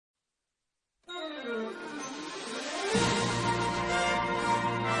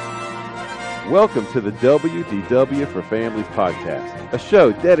Welcome to the WDW for Families podcast, a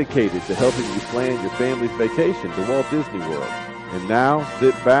show dedicated to helping you plan your family's vacation to Walt Disney World. And now,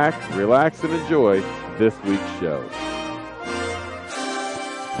 sit back, relax, and enjoy this week's show.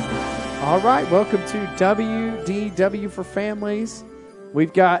 All right, welcome to WDW for Families.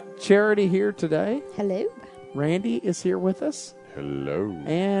 We've got Charity here today. Hello. Randy is here with us. Hello.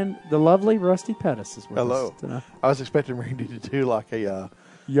 And the lovely Rusty Pettis is with Hello. us tonight. I was expecting Randy to do like a...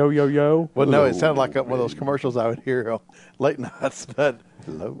 Yo, yo, yo. well, no, it sounded like one of those commercials I would hear on late nights, but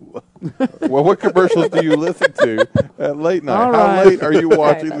hello. Well, what commercials do you listen to at late night? All How right. late are you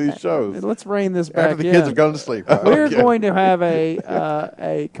watching about these that. shows? Let's rein this back After the in. kids have gone to sleep. We're Okay. going to have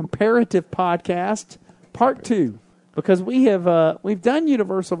a comparative podcast, part 2, because we've done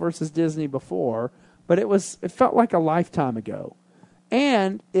Universal versus Disney before, but it felt like a lifetime ago,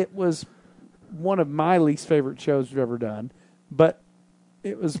 and it was one of my least favorite shows we've ever done, but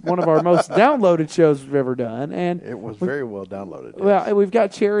it was one of our most downloaded shows we've ever done, and It was very well downloaded. yes. well, we've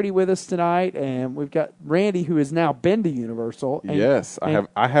got Charity with us tonight, and we've got Randy, who has now been to Universal. And, Yes, and-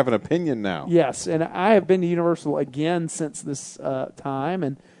 I have an opinion now. Yes, and I have been to Universal again since this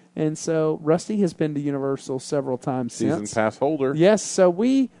time, and so Rusty has been to Universal several times Season since. pass holder. Yes, so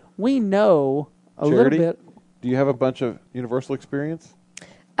we know a Charity? little bit. Do you have a bunch of Universal experience?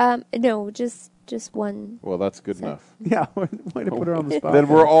 No, just one. Well, that's good enough. Yeah, way to put her on the spot. Then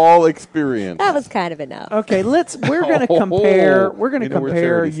we're all experienced. That was kind of enough. Okay, we're going to compare. We're going to You know where compare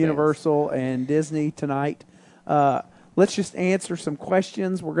Charity stands. Universal and Disney tonight. Let's just answer some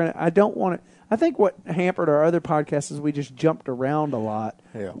questions. I think what hampered our other podcasts is we just jumped around a lot.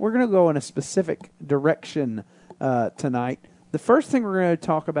 Yeah. We're going to go in a specific direction tonight. The first thing we're going to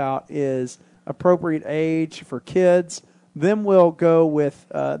talk about is appropriate age for kids. Then we'll go with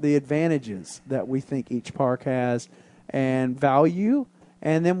the advantages that we think each park has and value,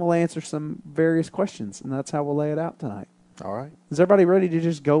 and then we'll answer some various questions, and that's how we'll lay it out tonight. All right. Is everybody ready to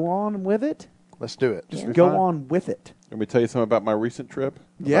just go on with it? Let's do it. Just Yeah. go Fine. on with it. Let me tell you something about my recent trip.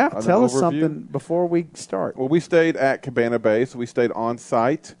 Yeah, An tell us overview. something before we start. Well, we stayed at Cabana Bay, so we stayed on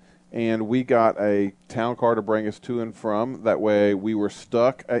site, and we got a town car to bring us to and from. That way, we were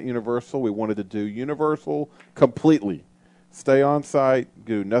stuck at Universal. We wanted to do Universal completely. Stay on site,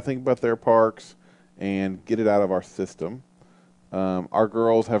 do nothing but their parks, and get it out of our system. Our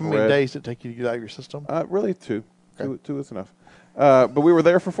girls have How many read... days did it take you to get out of your system? Really, two. Okay. Two is enough. But we were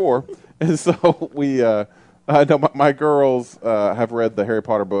there for 4, and so we. No, my girls have read the Harry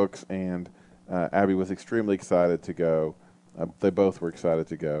Potter books, and Abby was extremely excited to go. They both were excited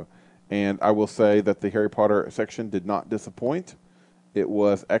to go, and I will say that the Harry Potter section did not disappoint. It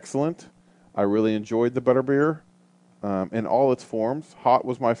was excellent. I really enjoyed the butterbeer in all its forms. Hot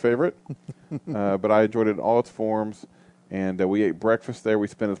was my favorite, but I enjoyed it in all its forms. And we ate breakfast there. We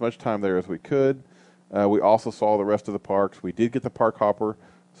spent as much time there as we could. We also saw the rest of the parks. We did get the park hopper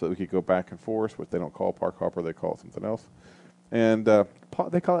so that we could go back and forth, which they don't call park hopper. They call it something else. And,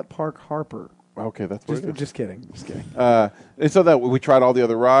 They call it Park Harper. okay, that's what it is. Just kidding. Just kidding. And so that we tried all the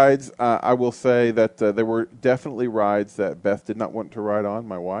other rides. I will say that there were definitely rides that Beth did not want to ride on,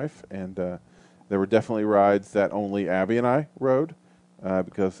 my wife. And there were definitely rides that only Abby and I rode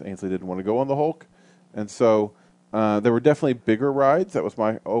because Ainsley didn't want to go on the Hulk. And so... there were definitely bigger rides. That was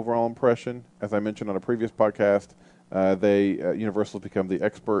my overall impression. As I mentioned on a previous podcast, Universal has become the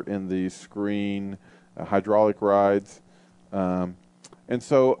expert in the screen hydraulic rides. And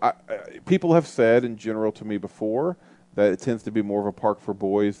so people have said in general to me before that it tends to be more of a park for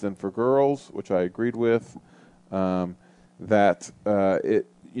boys than for girls, which I agreed with. That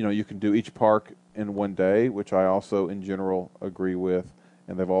you can do each park in one day, which I also in general agree with.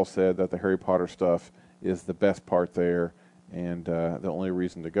 And they've all said that the Harry Potter stuff is the best part there and the only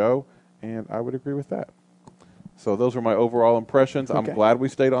reason to go, and I would agree with that. So those were my overall impressions. Okay. I'm glad we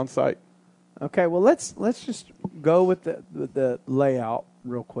stayed on site. Okay, well let's just go with the layout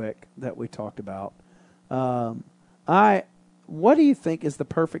real quick that we talked about. What do you think is the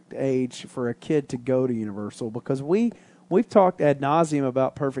perfect age for a kid to go to Universal? Because we've talked ad nauseum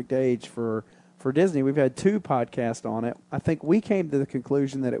about perfect age for Disney. We've had 2 podcasts on it. I think we came to the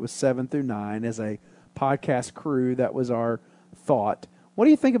conclusion that it was 7 through 9 as a podcast crew. That was our thought. What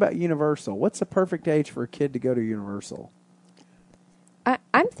do you think about Universal? What's the perfect age for a kid to go to Universal?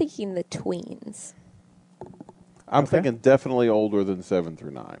 I'm thinking the tweens. I'm Okay. thinking definitely older than 7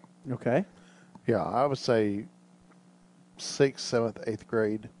 through 9. Okay. Yeah, I would say 6th, 7th, 8th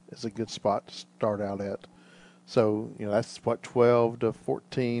grade is a good spot to start out at. So, that's what 12 to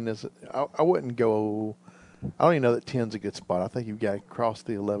 14 is. I wouldn't go. I don't even know that 10's a good spot. I think you've got to cross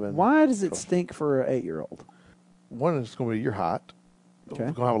the 11. Why does it stink for an 8-year-old? One is going to be your height. Okay.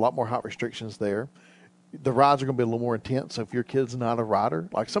 We're going to have a lot more height restrictions there. The rides are going to be a little more intense. So if your kid's not a rider,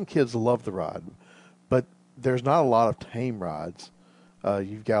 like some kids love the ride, but there's not a lot of tame rides.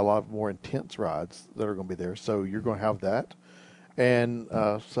 You've got a lot more intense rides that are going to be there. So you're going to have that. And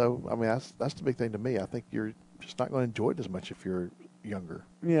so, I mean, that's the big thing to me. I think you're just not going to enjoy it as much if you're younger.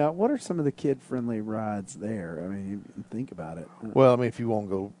 Yeah, what are some of the kid-friendly rides there? I mean, you think about it. Well, I mean, if you want to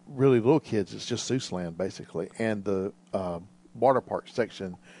go really little kids, it's just Seussland, basically. And the water park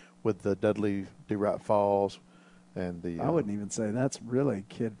section with the Dudley Do-Right Falls and the... I wouldn't even say that's really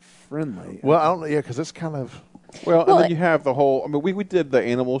kid-friendly. Well, I don't know, yeah, because it's kind of... Well, Well, and then you have the whole. I mean, we did the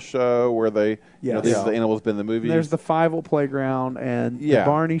animal show where they. Yes. These Yeah. are the animals been in the movies. There's the Fievel Playground and the Yeah.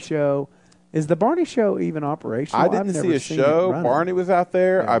 Barney Show. Is the Barney Show even operational? I I've didn't never see a seen it show. running. Barney was out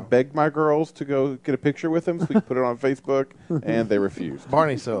there. Yeah. I begged my girls to go get a picture with him so we could put it on Facebook, and they refused.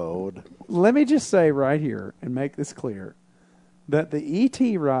 Barney's so old. Let me just say right here and make this clear that the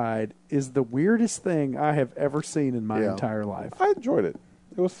E.T. ride is the weirdest thing I have ever seen in my Yeah. entire life. I enjoyed it.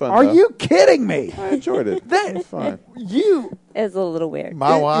 It was fun. Are though. you kidding me? I enjoyed it. That- It was fun. You, It's a little weird.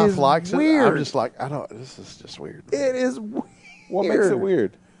 My It wife is likes it. weird. I'm just like, this is just weird. it is weird. What makes it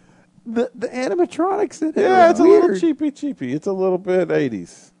weird? The animatronics in it. Yeah, are it's a little weird. cheapy. It's a little bit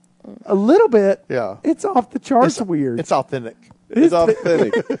 80s. A little bit. Yeah. It's off the charts weird. It's authentic. It's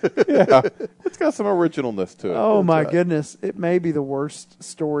authentic. Yeah, it's got some originalness to it. Oh my right. goodness! It may be the worst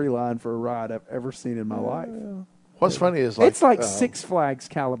storyline for a ride I've ever seen in my life. What's funny is like... It's like Six Flags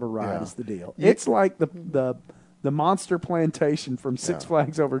caliber ride yeah. is the deal. You- It's like the Monster Plantation from Six Yeah.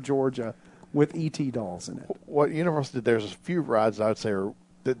 Flags over Georgia with E.T. dolls in it. What Universal did, there's a few rides I would say are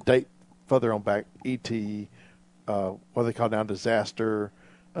that date further on back. E.T., what they call now Disaster,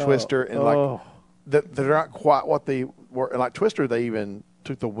 Twister, and like that they're not quite what they were. And like Twister, they even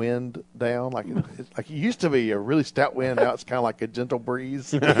took the wind down. Like it used to be a really stout wind. Now it's kind of like a gentle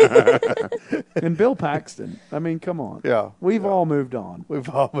breeze. And Bill Paxton. I mean, come on. Yeah. We've all moved on We've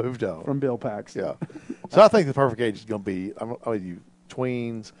all moved on. from Bill Paxton. Yeah. So I think the perfect age is going to be, you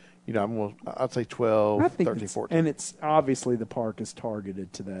tweens, I'd say 12, I think 13, it's, 14. and it's obviously the park is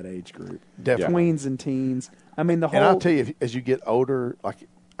targeted to that age group. Definitely. Tweens and teens. I mean, the whole. And I'll tell you, as you get older, like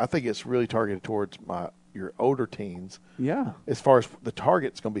I think it's really targeted towards your older teens. Yeah. As far as the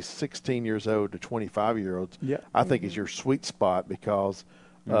target's going to be 16 years old to 25-year-olds. Yeah. I think is your sweet spot because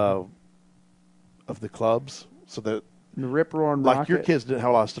of the clubs. So that The Rip Roaring like Rocket. your kids didn't have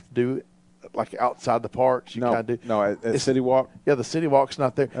a lot of stuff to do, like outside the parks. You no, kind of do. no. At It's- City Walk, Yeah, the City Walk's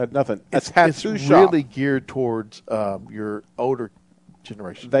not there. nothing. It's a tattoo it's shop. really geared towards your older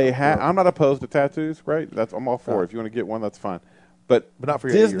generation. They have. I'm not opposed to tattoos. Right? I'm all for it. Right. If you want to get one, that's fine. But not for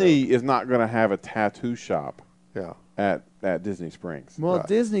your Disney is not going to have a tattoo shop Yeah. at Disney Springs. Well, Right.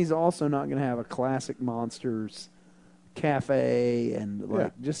 Disney's also not going to have a classic monsters cafe and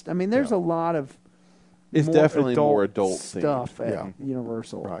I mean, there's Yeah. a lot of It's definitely more adult stuff themed. at Yeah.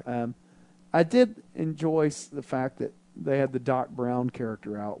 Universal. Right. I did enjoy the fact that they had the Doc Brown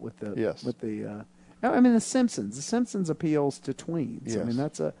character out with the Yes. I mean, The Simpsons. The Simpsons appeals to tweens. I Yes.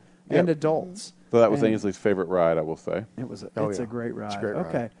 mean, Yeah. and adults. So that was And Ainsley's favorite ride, I will say. it's Oh, a yeah. great ride. It's a great ride.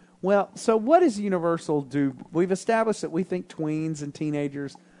 Okay. Well, so what does Universal do? We've established that we think tweens and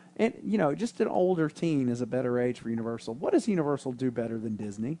teenagers, and just an older teen is a better age for Universal. What does Universal do better than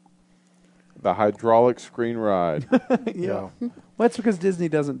Disney? The hydraulic screen ride. Yeah. Well, that's because Disney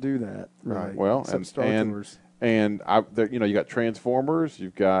doesn't do that. Really, Right. Well, except Star Tours. and you got Transformers.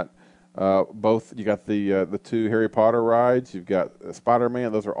 You've got both. You got the two Harry Potter rides. You've got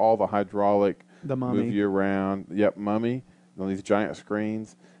Spider-Man. Those are all the hydraulic. The Mummy. Move you around. Yep, Mummy. On these giant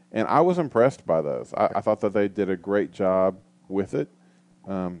screens, and I was impressed by those. I thought that they did a great job with it.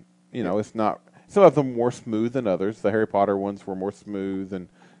 It's not. Some of them were smooth than others. The Harry Potter ones were more smooth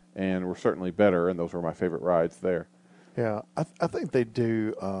and were certainly better, and those were my favorite rides there. Yeah, I think they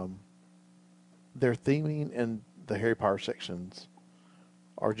do. Their theming and the Harry Potter sections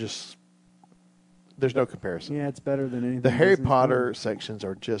are just. There's no comparison. Yeah, it's better than anything. The Harry Disney's Potter done. sections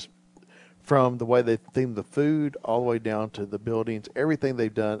are just from the way they theme the food all the way down to the buildings, everything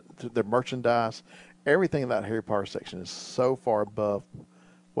they've done, to the merchandise, everything in that Harry Potter section is so far above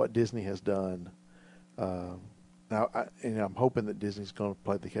what Disney has done. Now, I'm hoping that Disney's going to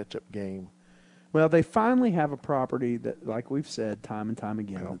play the catch-up game. Well, they finally have a property that, like we've said time and time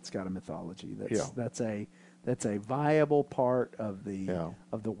again, Yeah. that's got a mythology. Yeah. That's a viable part of the Yeah.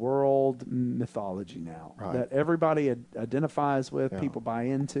 world mythology now Right. that everybody identifies with, Yeah. people buy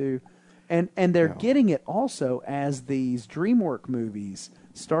into, and they're Yeah. getting it also as these DreamWorks movies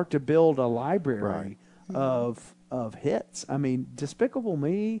start to build a library of hits. I mean, Despicable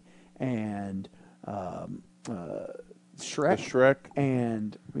Me and Shrek, The Shrek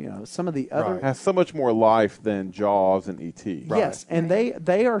and some of the other. Right. has so much more life than Jaws and E.T. Yes, and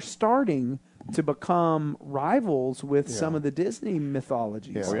they are starting to become rivals with some Yeah. of the Disney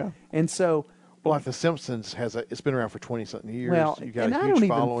mythologies. Yeah. Oh, yeah. And so, Well, like The Simpsons it's been around for 20-something years. well, You got and a I huge don't even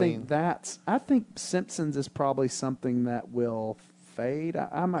following. think I think Simpsons is probably something that will fade.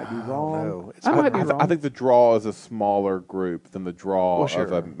 I might be wrong. know. I might be wrong. I think the draw is a smaller group than the draw Well, sure.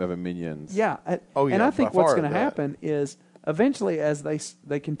 of a Minions. Yeah. Oh, And yeah, I think by what's far going to that. happen is eventually, as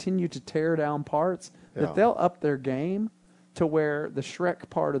they continue to tear down parts, Yeah. that they'll up their game to where the Shrek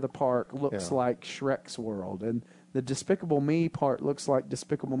part of the park looks Yeah. like Shrek's World, and the Despicable Me part looks like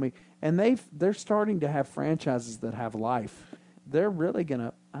Despicable Me. And they're starting to have franchises that have life. They're really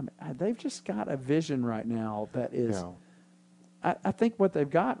gonna. They've just got a vision right now that is. Yeah. I think what they've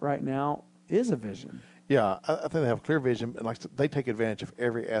got right now is a vision. Yeah, I think they have a clear vision, and like I said, they take advantage of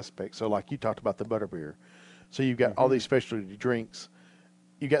every aspect. So, like you talked about the butterbeer, so you've got all these specialty drinks,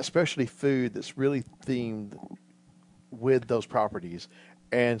 you got specialty food that's really themed with those properties,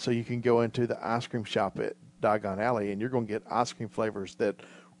 and so you can go into the ice cream shop at Diagon Alley, and you're going to get ice cream flavors that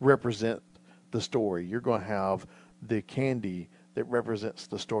represent the story. You're going to have the candy that represents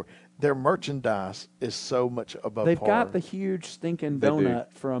the story. Their merchandise is so much above They've par. got the huge stinking They do.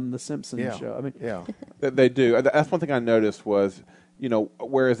 donut from the Simpsons yeah, show. I mean, yeah, They do. That's one thing I noticed was,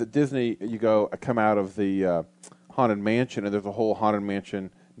 whereas at Disney you come out of the Haunted Mansion and there's a whole Haunted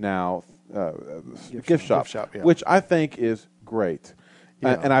Mansion now gift shop, yeah. which I think is great.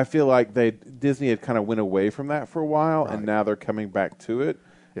 Yeah. And I feel like Disney had kind of went away from that for a while, Right. and now they're coming back to it.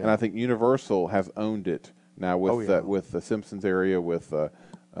 Yeah. And I think Universal has owned it now with Oh, yeah. with the Simpsons area, with the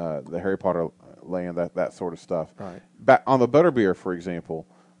Harry Potter land, that sort of stuff. Right. Back on the butterbeer, for example,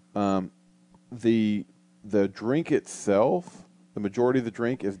 the drink itself, the majority of the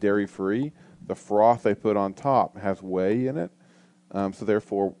drink is dairy free. The froth they put on top has whey in it, so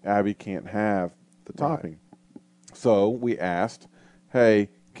therefore Abby can't have the Right. topping. So we asked, "Hey,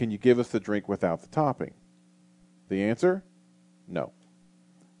 can you give us the drink without the topping?" The answer, no.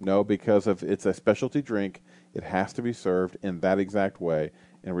 No, because it's a specialty drink. It has to be served in that exact way,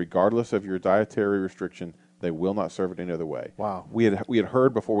 and regardless of your dietary restriction, they will not serve it any other way. Wow. We had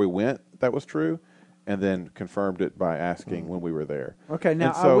heard before we went that was true, and then confirmed it by asking when we were there. okay, now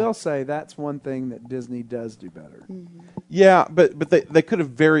And so- I will say that's one thing that Disney does do better. Yeah, but they could have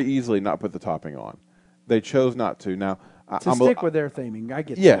very easily not put the topping on. They chose not to. Now To stick with their theming, I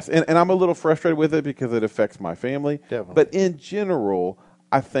get Yes, that. and I'm a little frustrated with it because it affects my family. Definitely. But in general,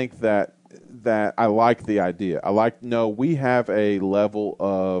 I think that I like the idea. We have a level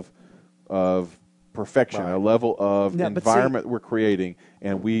of perfection, Right. a level of Yeah, but see- environment we're creating,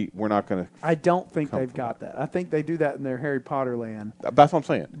 and we're not going to. I don't think Come they've from got that. I think they do that in their Harry Potter land. That's what I'm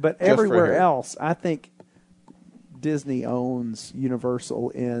saying. But Just for everywhere Harry. else, I think Disney owns Universal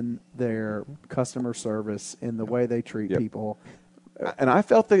in their customer service, in the way they treat Yep. people. And I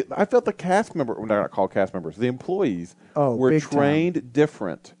felt the cast member, well, they're not called cast members, the employees were big time. trained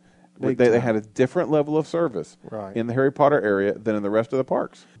different. Big They time. had a different level of service Right. in the Harry Potter area than in the rest of the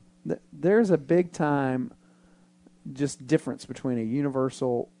parks. There's a big time just difference between a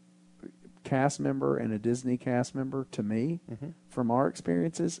Universal cast member and a Disney cast member to me from our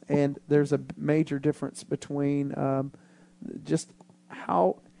experiences, and there's a major difference between just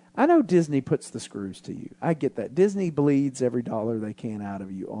how I know Disney puts the screws to you. I get that. Disney bleeds every dollar they can out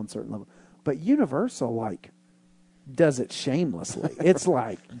of you on certain level, but Universal does it shamelessly. It's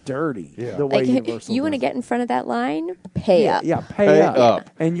dirty Yeah. the way Like, Universal. you want to does get in front of that line? Pay up. yeah, pay up.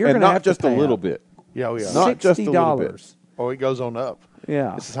 and you're and gonna not have just to a pay little up. bit. yeah, oh, yeah. Not just a little bit. $60. Oh, it goes on up.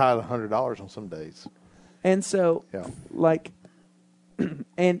 Yeah. It's as high as $100 on some days. And so, Yeah.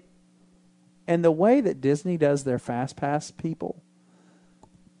 and the way that Disney does their Fast Pass people,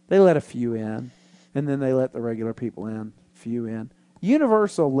 they let a few in, and then they let the regular people in, few in.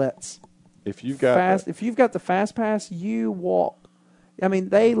 Universal lets If you've got if you've got the Fast Pass, you walk. I mean,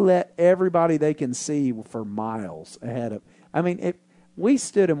 they let everybody they can see for miles ahead of. I mean, we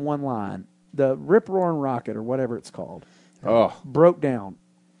stood in one line, the Rip Roaring Rocket or whatever it's called, broke down.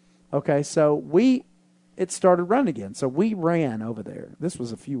 Okay, so it started running again. So we ran over there. This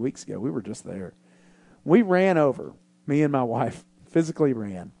was a few weeks ago. We were just there. We ran over. Me and my wife physically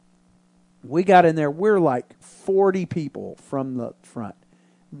ran. We got in there. We're like 40 people from the front.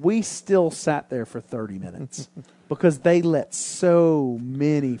 We still sat there for 30 minutes because they let so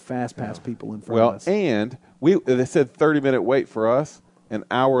many Fast Pass people in front of us. and they said 30-minute wait for us. An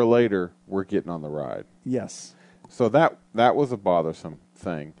hour later, we're getting on the ride. Yes. So that was a bothersome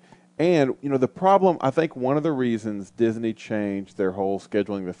thing. And, the problem, I think one of the reasons Disney changed their whole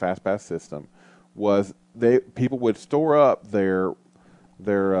scheduling the FastPass system was people would store up their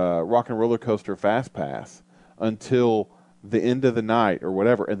Rock and Roller Coaster Fast Pass until the end of the night or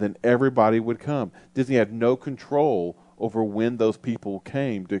whatever, and then everybody would come. Disney had no control over when those people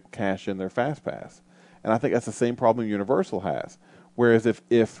came to cash in their Fast Pass. And I think that's the same problem Universal has. Whereas if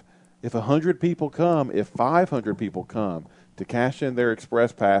 100 people come, if 500 people come to cash in their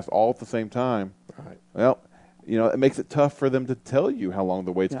Express Pass all at the same time, Right. well, it makes it tough for them to tell you how long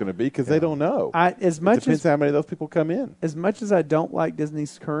the wait's going to be because they don't know. It depends how many of those people come in. As much as I don't like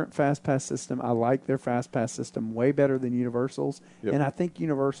Disney's current Fast Pass system, I like their Fast Pass system way better than Universal's, and I think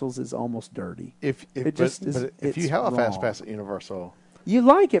Universal's is almost dirty. If you have a Fast Pass at Universal, you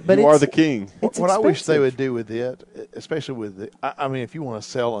like it, but you are the king. What I wish they would do with it, especially with I mean, if you want to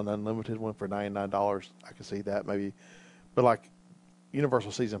sell an unlimited one for $99, I can see that maybe. But like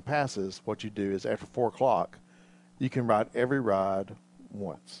Universal season passes, what you do is after 4 o'clock, you can ride every ride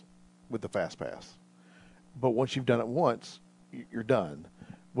once with the Fast Pass. But once you've done it once, you're done.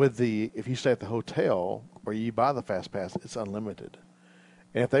 If you stay at the hotel where you buy the Fast Pass, it's unlimited.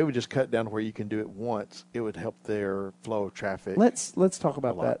 And if they would just cut down to where you can do it once, it would help their flow of traffic. Let's talk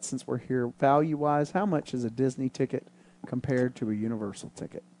about that since we're here. Value wise, how much is a Disney ticket compared to a Universal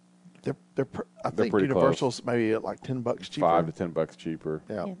ticket? I think Universal's close. Maybe like $10 cheaper. $5 to $10 cheaper.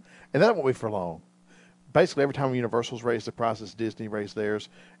 Yeah. And that won't be for long. Basically, every time Universal's raised the prices, Disney raised theirs,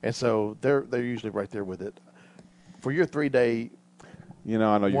 and so they're usually right there with it. For your 3-day, I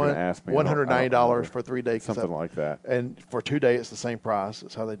know you're going to ask me. $190 for a 3-day, something like that. And for 2 days, it's the same price.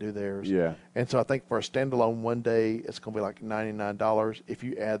 That's how they do theirs. Yeah. And so I think for a standalone 1 day, it's going to be like $99. If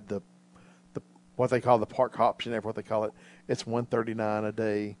you add the what they call the park option, what they call it, it's $139 a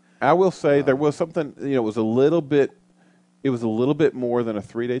day. I will say there was something. It was a little bit. It was a little bit more than a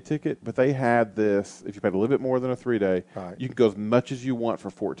 3-day ticket, but they had this. If you paid a little bit more than a 3-day, you can go as much as you want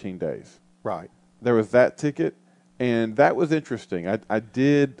for 14 days. Right. There was that ticket, and that was interesting. I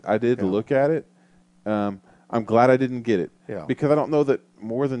did look at it. I'm glad I didn't get it because I don't know that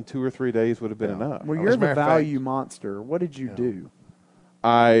more than 2 or 3 days would have been enough. Well, you're the value monster. What did you do?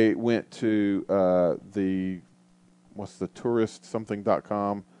 I went to the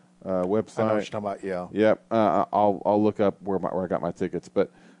touristsomething.com. Website. I know what you're talking about. Yep. I'll look up where I got my tickets, but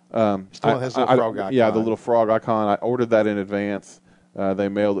still has the little frog icon. Yeah, the little frog icon. I ordered that in advance. They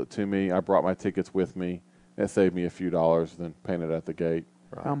mailed it to me. I brought my tickets with me. It saved me a few dollars, then paying it at the gate.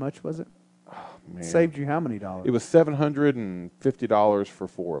 Right. How much was it? Oh, man. Saved you how many dollars? It was $750 for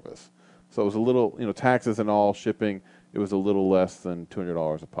 4 of us. So it was a little, taxes and all, shipping. It was a little less than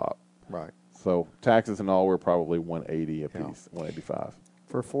 $200 a pop. Right. So taxes and all were probably $180 a piece, $185.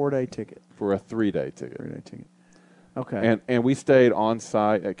 For a 4-day ticket. For a 3-day ticket. 3-day ticket. Okay. And we stayed on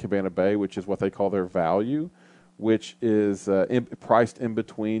site at Cabana Bay, which is what they call their value, which is priced in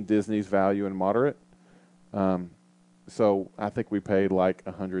between Disney's value and moderate. So I think we paid like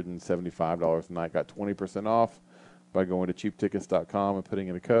 $175 a night. Got 20% off by going to cheaptickets.com and putting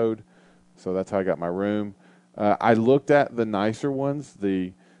in a code. So that's how I got my room. I looked at the nicer ones,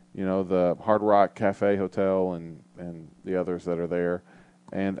 the Hard Rock Cafe Hotel and the others that are there.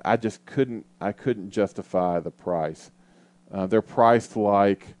 And I just couldn't justify the price. They're priced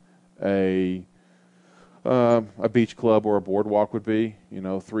like a beach club or a boardwalk would be,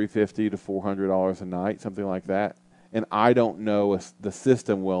 $350 to $400 a night, something like that. And I don't know the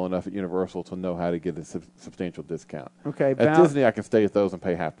system well enough at Universal to know how to get a substantial discount. Okay. At Disney, I can stay at those and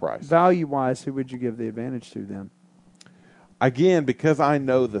pay half price. Value-wise, who would you give the advantage to then? Again, because I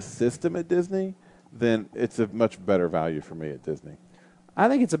know the system at Disney, then it's a much better value for me at Disney. I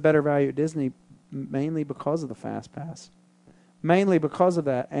think it's a better value at Disney mainly because of the Fast Pass. Mainly because of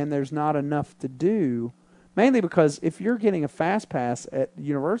that, and there's not enough to do. Mainly because if you're getting a Fast Pass at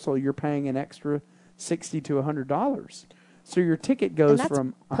Universal, you're paying an extra $60 to $100. So your ticket goes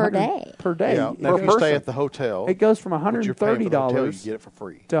from per day. Per day. Yeah. Now, if you stay at the hotel, it goes from $130 you get it for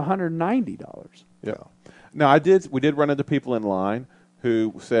free to $190. Yeah. Now we did run into people in line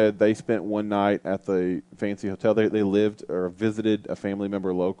who said they spent one night at the fancy hotel. They lived or visited a family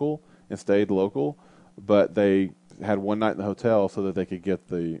member local and stayed local, but they had one night in the hotel so that they could get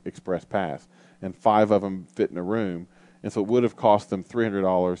the Express Pass. And 5 of them fit in a room. And so it would have cost them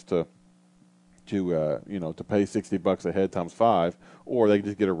 $300 to pay $60 a head times 5, or they could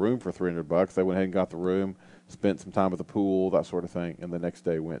just get a room for $300. They went ahead and got the room, spent some time at the pool, that sort of thing, and the next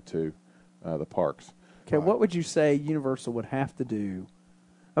day went to the parks. Okay, what would you say Universal would have to do?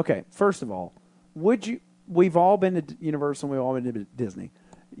 Okay, first of all, we've all been to Universal and we've all been to Disney.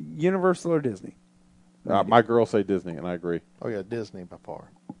 Universal or Disney? My girls say Disney, and I agree. Oh, yeah, Disney by far.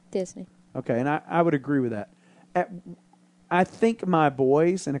 Disney. Okay, and I would agree with that. I think my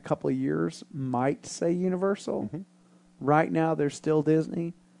boys in a couple of years might say Universal. Mm-hmm. Right now, they're still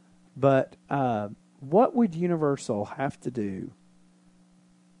Disney. But what would Universal have to do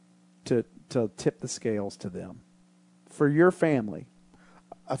to tip the scales to them for your family?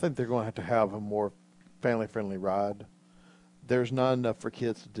 I think they're going to have a more family-friendly ride. There's not enough for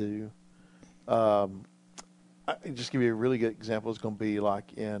kids to do. I just give you a really good example. It's going to be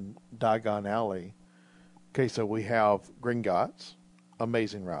like in Diagon Alley. Okay, so we have Gringotts,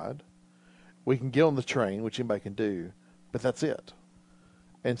 amazing ride. We can get on the train, which anybody can do, but that's it.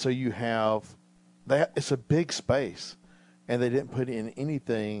 And so you have that. It's a big space, and they didn't put in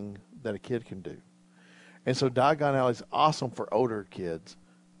anything that a kid can do. And so Diagon Alley is awesome for older kids,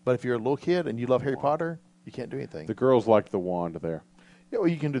 but if you're a little kid and you love Harry Potter, you can't do anything. The girls like the wand there. Yeah, well,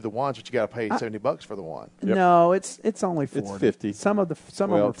 you can do the wands, but you got to pay $70 for the wand. Yep. No, it's only 40. It's 50. Some of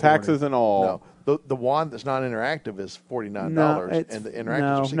them are 40. Taxes and all. No, the wand that's not interactive is $49, No, and the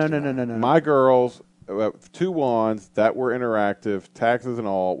interactive is $69. No. My girls, 2 wands that were interactive, taxes and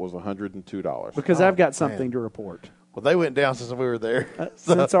all, was $102. Because I've got something to report. Well, they went down since we were there.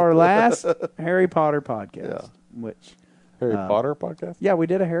 Since our last Harry Potter podcast, which Harry Potter podcast? yeah, we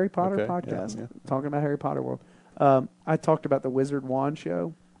did a Harry Potter Okay, podcast yeah. talking about Harry Potter World. I talked about the Wizard Wand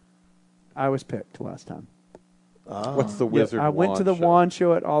show. I was picked last time. What's the Wizard I went to the show? wand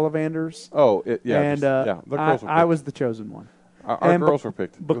show at Ollivander's. Oh, and the girls were I was the chosen one. Our girls were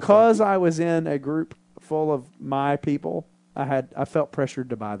picked. It was Because fun. I was in a group full of my people, I felt pressured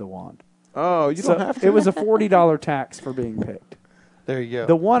to buy the wand. Oh, you So don't have to. it was a $40 tax for being picked. There you go.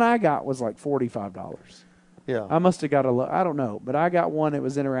 The one I got was like $45. Yeah. I must have got I don't know, but I got one that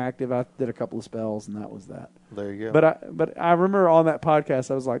was interactive. I did a couple of spells, and that was that. There you go. But I remember on that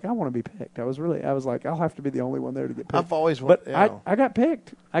podcast, I was like, I want to be picked. I was like, I'll have to be the only one there to get picked. I've always But wanted. I got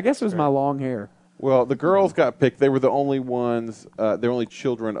picked. I guess it was my long hair. Well, the girls got picked. They were the only ones. They're only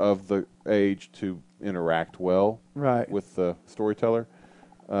children of the age to interact well Right. with the storyteller,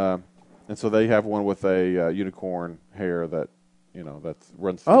 and so they have one with a unicorn hair that that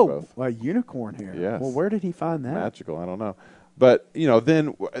runs through both. a unicorn hair. Yes. Well, where did he find that? Magical. I don't know, but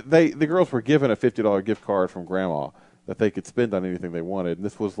then the girls were given a $50 gift card from Grandma that they could spend on anything they wanted. And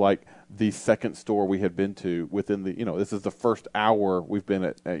this was like the second store we had been to within the. This is the first hour we've been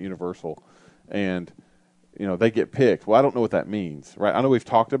at Universal. And, they get picked. Well, I don't know what that means, right? I know we've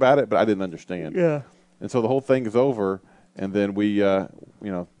talked about it, but I didn't understand. Yeah. And so the whole thing is over, and then we,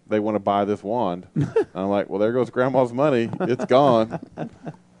 they want to buy this wand. And I'm like, well, there goes Grandma's money. It's gone.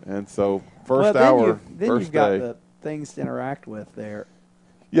 And so first hour, then first you've got day. the things to interact with there.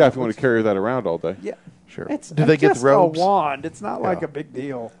 Yeah, if you want to carry that around all day. Yeah. Sure. It's Do they get the just robes? a wand. It's not like Yeah. a big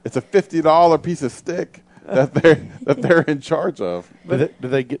deal. It's a $50 piece of stick that they're in charge of. Do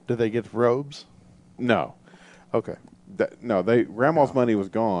they get robes? No. Okay. Grandma's money was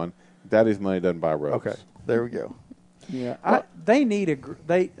gone. Daddy's money doesn't buy robes. Okay. There we go. Yeah, they need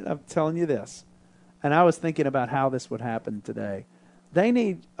I'm telling you this, and I was thinking about how this would happen today. They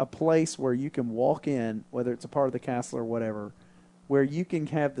need a place where you can walk in, whether it's a part of the castle or whatever, where you can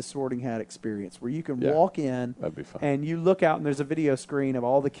have the Sorting Hat experience, where you can walk in, That'd be fun. and you look out and there's a video screen of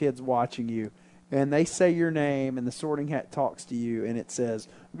all the kids watching you, and they say your name, and the Sorting Hat talks to you, and it says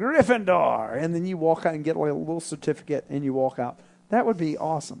Gryffindor, and then you walk out and get like a little certificate, and you walk out. That would be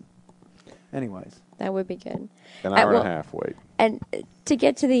awesome. Anyways. That would be good. An hour and a half wait. And to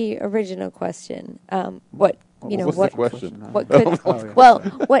get to the original question, what What's the question? what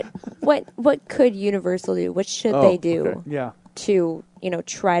could what could Universal do? What should they do okay. Yeah. to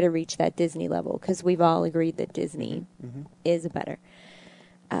try to reach that Disney level? Because we've all agreed that Disney is better,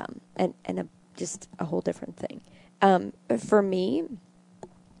 and just a whole different thing. For me,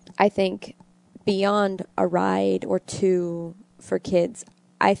 I think beyond a ride or two for kids,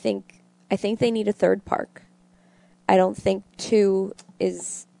 I think they need a third park. I don't think 2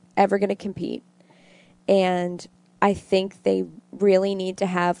 is ever going to compete. And I think they really need to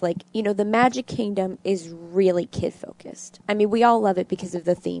have, the Magic Kingdom is really kid-focused. I mean, we all love it because of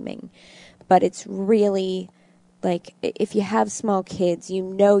the theming. But it's really, if you have small kids,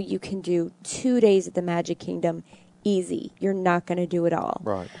 you can do 2 days at the Magic Kingdom easy. You're not going to do it all.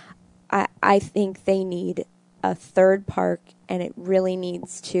 Right. I think they need a third park, and it really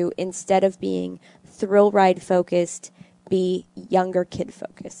needs to, instead of being thrill ride focused, be younger kid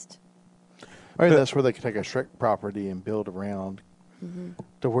focused. I mean, that's where they can take a Shrek property and build around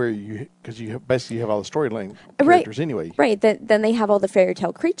to where because you basically have all the storyline characters anyway. Right. Then they have all the fairy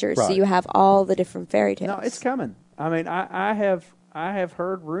tale creatures, so Right. you have all the different fairy tales. No, it's coming. I mean, I have I have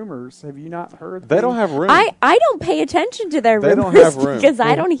heard rumors. Have you not heard? They don't have room. I don't pay attention to their They don't rumors have room. because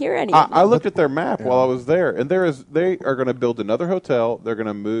I don't hear any. I looked at their map while I was there, and they are going to build another hotel. They're going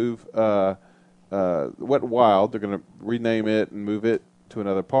to move Wet n Wild. They're going to rename it and move it to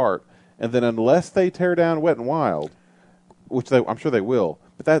another part. And then unless they tear down Wet n Wild, which I'm sure they will,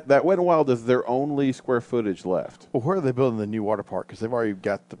 but that Wet n Wild is their only square footage left. Well, where are they building the new water park? Because they've already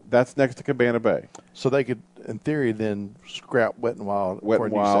got That's next to Cabana Bay. So they could, in theory, then scrap Wet n Wild Wet for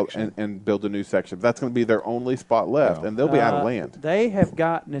n a new Wild section. and build a new section. That's going to be their only spot left, Yeah. and they'll be out of land. They have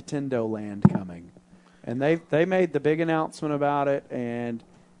got Nintendo Land coming, and they made the big announcement about it, and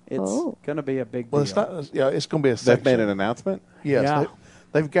it's going to be a big deal. Well, it's not. Yeah, it's going to be a They've section. made an announcement, Yes, Yeah.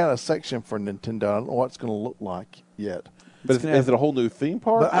 they've got a section for Nintendo. I don't know what it's going to look like yet. but gonna is it a whole new theme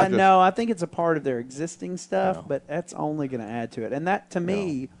park? But or I just- know. I think it's a part of their existing stuff, Yeah. but that's only going to add to it. And that, to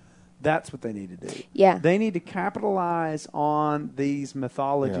me, that's what they need to do. Yeah. They need to capitalize on these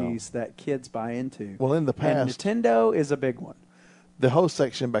mythologies that kids buy into. Well, in the and past- Nintendo is a big one. The whole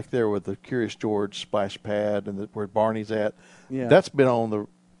section back there with the Curious George splash pad and where Barney's at, Yeah. that's been on the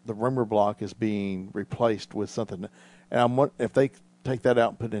rumor block is being replaced with something. And if they take that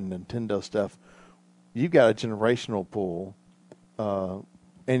out and put in Nintendo stuff, you've got a generational pool.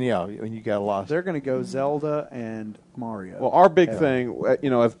 And you got a lot. They're going to go Zelda and Mario. Well, our big thing,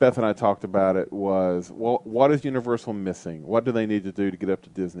 as Beth and I talked about it, was, well, what is Universal missing? What do they need to do to get up to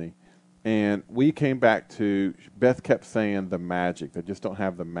Disney? And we came back to, Beth kept saying the magic. They just don't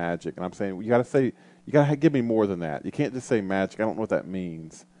have the magic. And I'm saying, you got to give me more than that. You can't just say magic. I don't know what that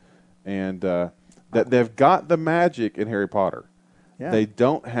means. And that they've got the magic in Harry Potter. Yeah. They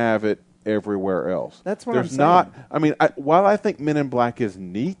don't have it everywhere else. That's what There's I'm not. saying. I mean, while I think Men in Black is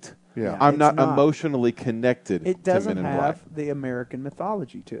neat, Yeah. I'm It's not not. emotionally connected It to doesn't Men in Black. have the American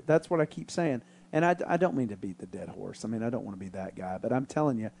mythology to it. That's what I keep saying. And I don't mean to beat the dead horse. I mean, I don't want to be that guy. But I'm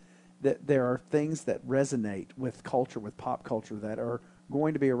telling you that there are things that resonate with culture, with pop culture, that are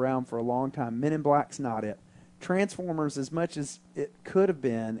going to be around for a long time. Men in Black's not it. Transformers, as much as it could have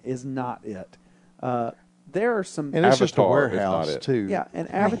been, is not it. There are some... And it's just a Avatar is not warehouse, it. too. Yeah, and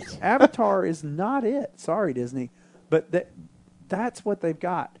Avatar is not it. Sorry, Disney. But that's what they've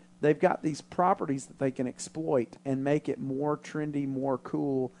got. They've got these properties that they can exploit and make it more trendy, more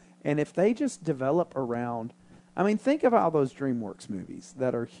cool. And if they just develop around... I mean, think of all those DreamWorks movies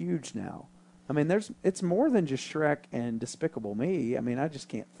that are huge now. I mean, it's more than just Shrek and Despicable Me. I mean, I just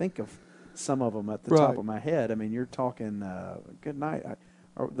can't think of some of them at the top Right. of my head. I mean, you're talking Good Night,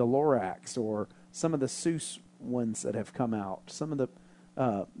 or the Lorax, or some of the Seuss ones that have come out. Some of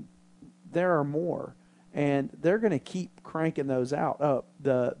the there are more, and they're going to keep cranking those out.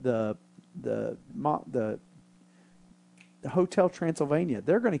 The Hotel Transylvania,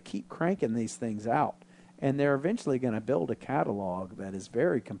 they're going to keep cranking these things out, and they're eventually going to build a catalog that is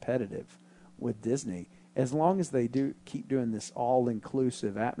very competitive with Disney. As long as they keep doing this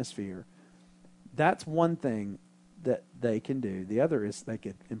all-inclusive atmosphere, that's one thing that they can do. The other is they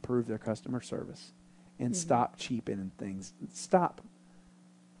could improve their customer service and stop cheapening things. Stop.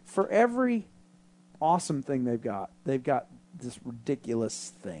 For every awesome thing they've got this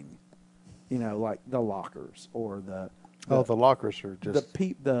ridiculous thing, like the lockers or the lockers are just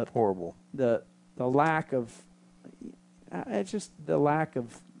the horrible. The lack of it's just the lack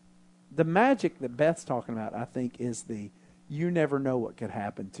of the magic that Beth's talking about. I think is you never know what could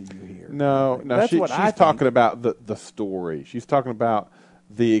happen to you here. No, That's she's what I think. talking about the story. She's talking about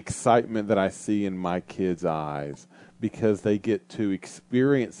the excitement that I see in my kids' eyes because they get to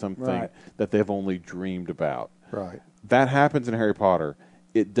experience something Right. that they've only dreamed about. Right. That happens in Harry Potter.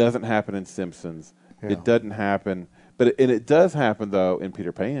 It doesn't happen in Simpsons. Yeah. It doesn't happen, it does happen though in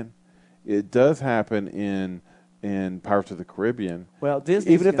Peter Pan. It does happen in Pirates of the Caribbean. Well,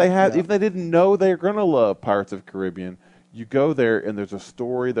 Disney's even if they gonna- if they didn't know they were going to love Pirates of the Caribbean, you go there and there's a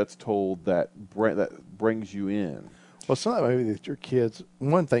story that's told that brings you in. Well, some of that maybe that your kids.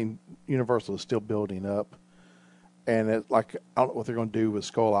 One thing Universal is still building up, and I don't know what they're going to do with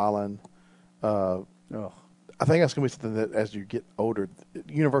Skull Island. Ugh. I think that's going to be something that as you get older,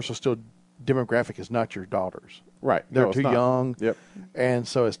 Universal still demographic is not your daughters. Right. They're No, it's too not. young. Yep. And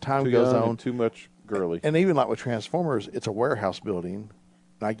so as time Too goes young on, and too much girly. and even like with Transformers, it's a warehouse building.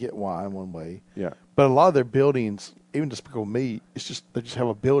 And I get why in one way. Yeah. But a lot of their buildings, even Despicable Me, it's just they just have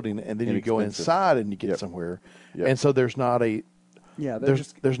a building and then you go Inexpensive. inside and you get Yep. somewhere. Yep. And so there's not a Yeah,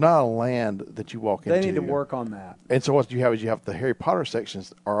 there's not a land that you walk they into. need to work on that. And so what you have is you have the Harry Potter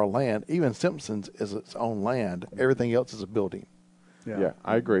sections are a land. Even Simpsons is its own land. Everything else is a building. Yeah,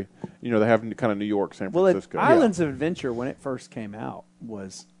 I agree. They have kind of New York, San Well, Francisco. Islands of Adventure, when it first came out,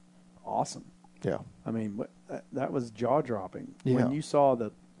 was awesome. Yeah. I mean, that was jaw dropping Yeah. when you saw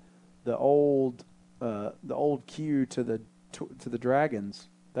the old queue to the dragons.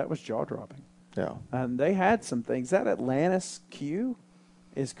 That was jaw dropping. Yeah. And they had some things. That Atlantis queue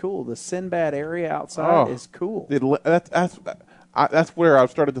is cool. The Sinbad area outside is cool. That's where I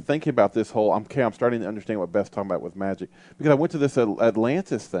started to think about this whole. I'm starting to understand what Beth's talking about with magic, because I went to this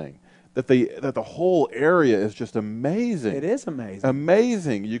Atlantis thing. That the whole area is just amazing. It is amazing.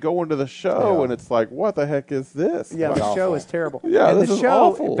 Amazing. You go into the show and it's like, what the heck is this? Yeah, the show is terrible. Yeah, and this the is show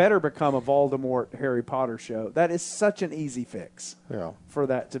awful. better become a Voldemort Harry Potter show. That is such an easy fix. Yeah. For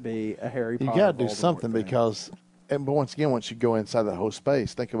that to be a Harry Potter. You got to do Voldemort something thing. because, but once again, once you go inside that whole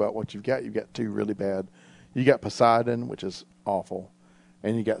space, think about what you've got. You've got two really bad. You got Poseidon, which is awful,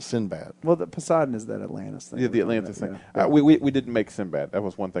 and you got Sinbad. Well, the Poseidon is that Atlantis thing. Yeah, the we're talking Atlantis about, thing. yeah. We didn't make Sinbad. That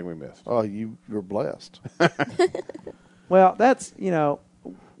was one thing we missed. Oh, you're blessed. Well, that's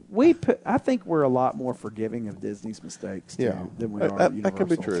I think we're a lot more forgiving of Disney's mistakes too, Yeah. than we are That Universal's. could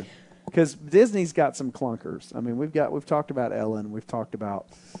be true. Because Disney's got some clunkers. I mean, we've talked about Ellen. We've talked about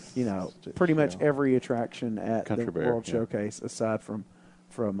pretty much every attraction at Country the Bear, World yeah. Showcase aside from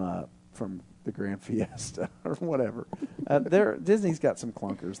the Grand Fiesta or whatever. Disney's got some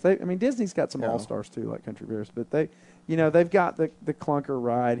clunkers. Disney's got some Yeah. all stars too, like Country Bears. But they've got the clunker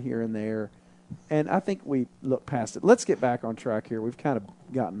ride here and there, and I think we look past it. Let's get back on track here. We've kind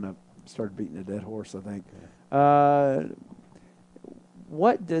of started beating a dead horse, I think.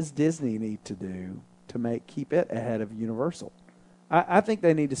 What does Disney need to do to keep it ahead of Universal? I think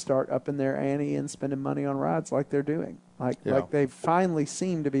they need to start upping their ante and spending money on rides like they're doing, like they finally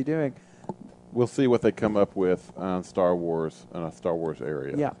seem to be doing. We'll see what they come up with on Star Wars and a Star Wars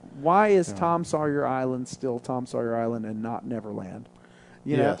area. Yeah. Why is Tom Sawyer Island still Tom Sawyer Island and not Neverland?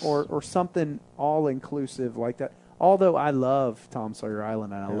 Yes. Or something all inclusive like that. Although I love Tom Sawyer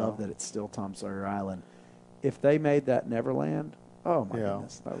Island and I love that it's still Tom Sawyer Island. If they made that Neverland, oh my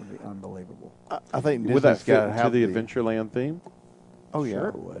goodness, that would be unbelievable. I think Would that Disney's fit got to into have the Adventureland theme? Oh yeah. Sure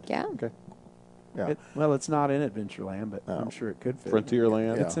it would. Yeah. Okay. Yeah. It's not in Adventureland, but No. I'm sure it could fit.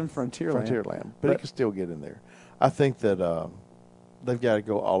 Frontierland. It's in Frontierland. Frontierland, but But- it can still get in there. I think that they've got to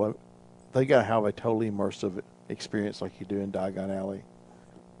go all out. They got to have a totally immersive experience like you do in Diagon Alley.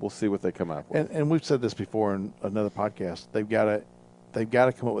 We'll see what they come up with. And we've said this before in another podcast. They've got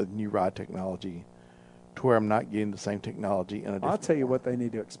to come up with new ride technology to where I'm not getting the same technology in a different I'll tell you form. what they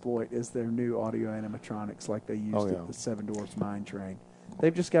need to exploit is their new audio animatronics like they used yeah. at the Seven Dwarfs Mine Train.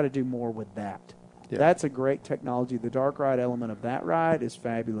 They've just got to do more with that. Yeah. That's a great technology. The dark ride element of that ride is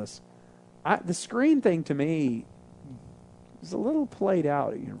fabulous. The screen thing to me is a little played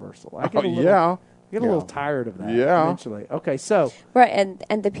out at Universal. I get a little, yeah. I get a little tired of that Yeah. eventually. Okay, so Right,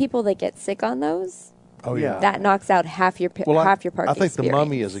 and the people that get sick on those, Oh yeah. yeah. that knocks out half your park I think experience. the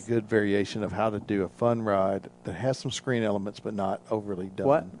Mummy is a good variation of how to do a fun ride that has some screen elements but not overly done.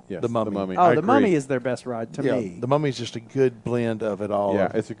 What? Yes, the the Mummy. Mummy. oh, I the agree. Mummy is their best ride to yeah, me. the Mummy's just a good blend of it all.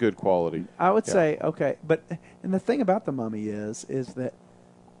 Yeah, it's a good quality. I would say okay, but and the thing about the Mummy is that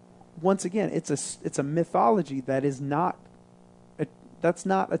once again it's a mythology that is not that's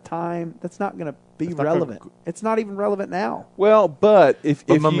not a time that's not going to be It's not relevant. gonna- It's not even relevant now. Well, but if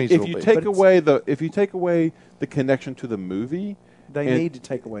Mummies you will be. take But it's- away the connection to the movie, They and need to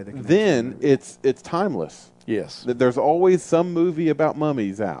take away the connection. then it's timeless. Yes. There's always some movie about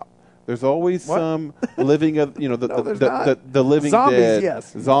mummies out. There's always What? some living of No, there's the not. living Zombies, dead.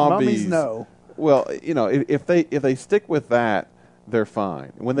 yes. Zombies, Mummies, no. Well, if they stick with that, they're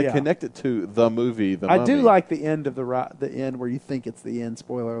fine. When they Yeah. connect it to the movie, the I do Mummy, like the end of the end where you think it's the end.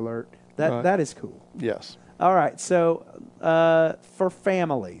 Spoiler alert. Right. That is cool. Yes. All right, so for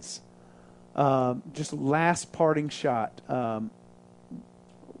families, just last parting shot.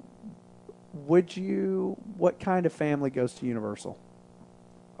 What kind of family goes to Universal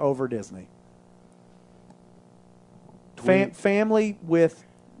over Disney? Family with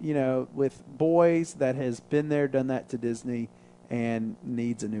boys that has been there, done that to Disney, and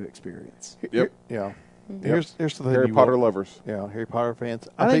needs a new experience. Yep. Yeah. Here's the thing. Harry you Potter want- lovers. Yeah, Harry Potter fans.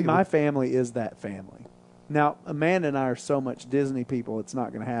 I think my family is that family. Now, Amanda and I are so much Disney people, it's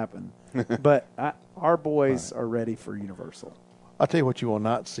not going to happen. But our boys are ready for Universal. I'll tell you what you will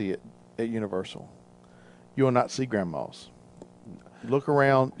not see at Universal. You will not see grandmas. Look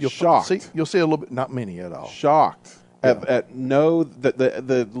around. You'll Shocked. You'll see a little bit. Not many at all. Shocked Yeah. at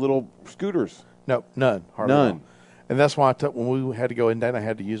the little scooters. No, none. Hardly None. all. And that's why when we had to go in, Dana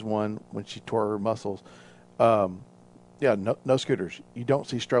had to use one when she tore her muscles. No scooters. You don't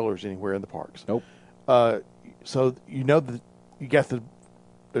see strollers anywhere in the parks. Nope. So that you got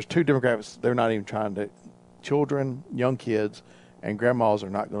there's two demographics. They're not even trying to. Children, young kids, and grandmas are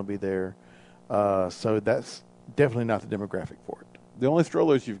not going to be there. So that's definitely not the demographic for it. The only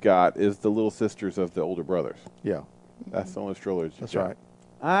strollers you've got is the little sisters of the older brothers. Yeah, That's the only strollers you've that's got.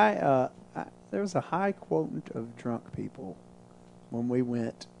 right. There was a high quotient of drunk people when we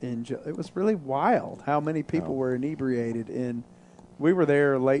went in. It was really wild how many people were inebriated. And we were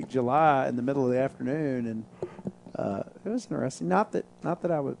there late July in the middle of the afternoon, and it was interesting. Not that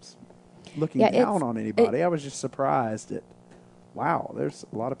I was looking down on anybody. I was just surprised at. Wow, there's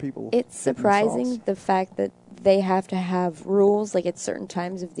a lot of people. It's hitting the surprising sauce. the fact that they have to have rules, like at certain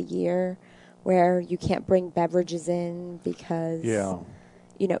times of the year, where you can't bring beverages in because,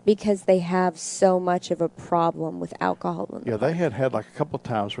 because they have so much of a problem with alcohol in the Yeah, they park. had like a couple of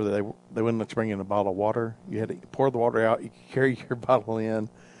times where they wouldn't let you bring in a bottle of water. You had to pour the water out. You could carry your bottle in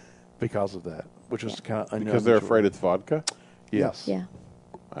because of that, which was kind of unusual. Because they're afraid it's vodka? Yes. Yeah.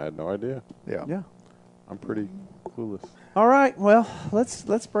 I had no idea. Yeah. Yeah. I'm pretty clueless. All right, well,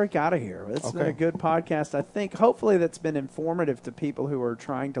 let's break out of here. It's been Okay. a good podcast. I think hopefully that's been informative to people who are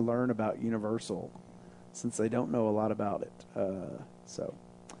trying to learn about Universal, since they don't know a lot about it.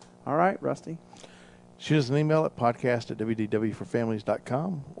 All right, Rusty. Shoot us an email at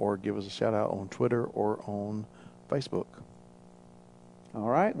podcast@wdwforfamilies.com or give us a shout out on Twitter or on Facebook. All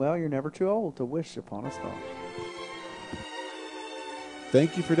right, well, you're never too old to wish upon a star.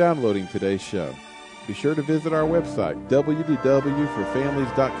 Thank you for downloading today's show. Be sure to visit our website,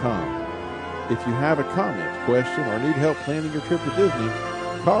 wdwforfamilies.com. If you have a comment, question, or need help planning your trip to Disney,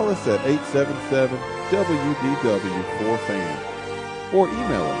 call us at 877-WDW4FAM or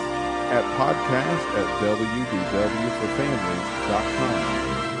email us at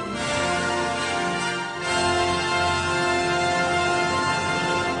podcast@wdwforfamilies.com.